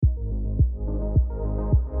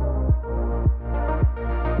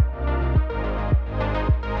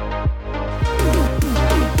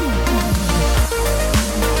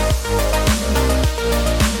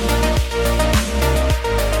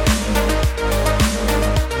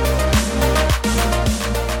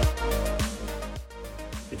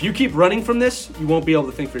If you keep running from this, you won't be able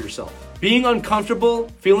to think for yourself. Being uncomfortable,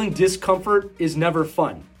 feeling discomfort is never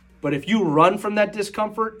fun. But if you run from that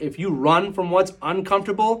discomfort, if you run from what's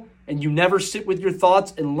uncomfortable, and you never sit with your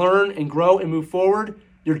thoughts and learn and grow and move forward,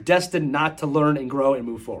 you're destined not to learn and grow and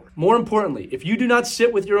move forward. More importantly, if you do not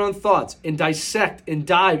sit with your own thoughts and dissect and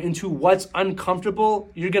dive into what's uncomfortable,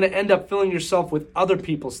 you're going to end up filling yourself with other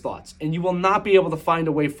people's thoughts, and you will not be able to find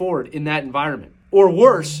a way forward in that environment. Or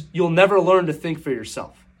worse, you'll never learn to think for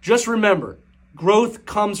yourself. Just remember, growth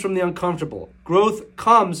comes from the uncomfortable. Growth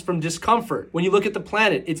comes from discomfort. When you look at the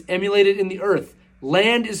planet, it's emulated in the earth.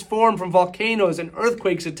 Land is formed from volcanoes and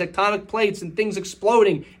earthquakes and tectonic plates and things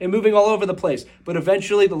exploding and moving all over the place. But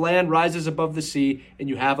eventually the land rises above the sea and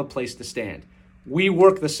you have a place to stand. We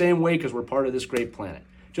work the same way because we're part of this great planet.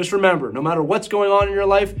 Just remember, no matter what's going on in your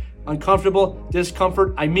life, uncomfortable,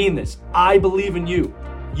 discomfort, I mean this. I believe in you.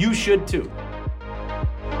 You should too.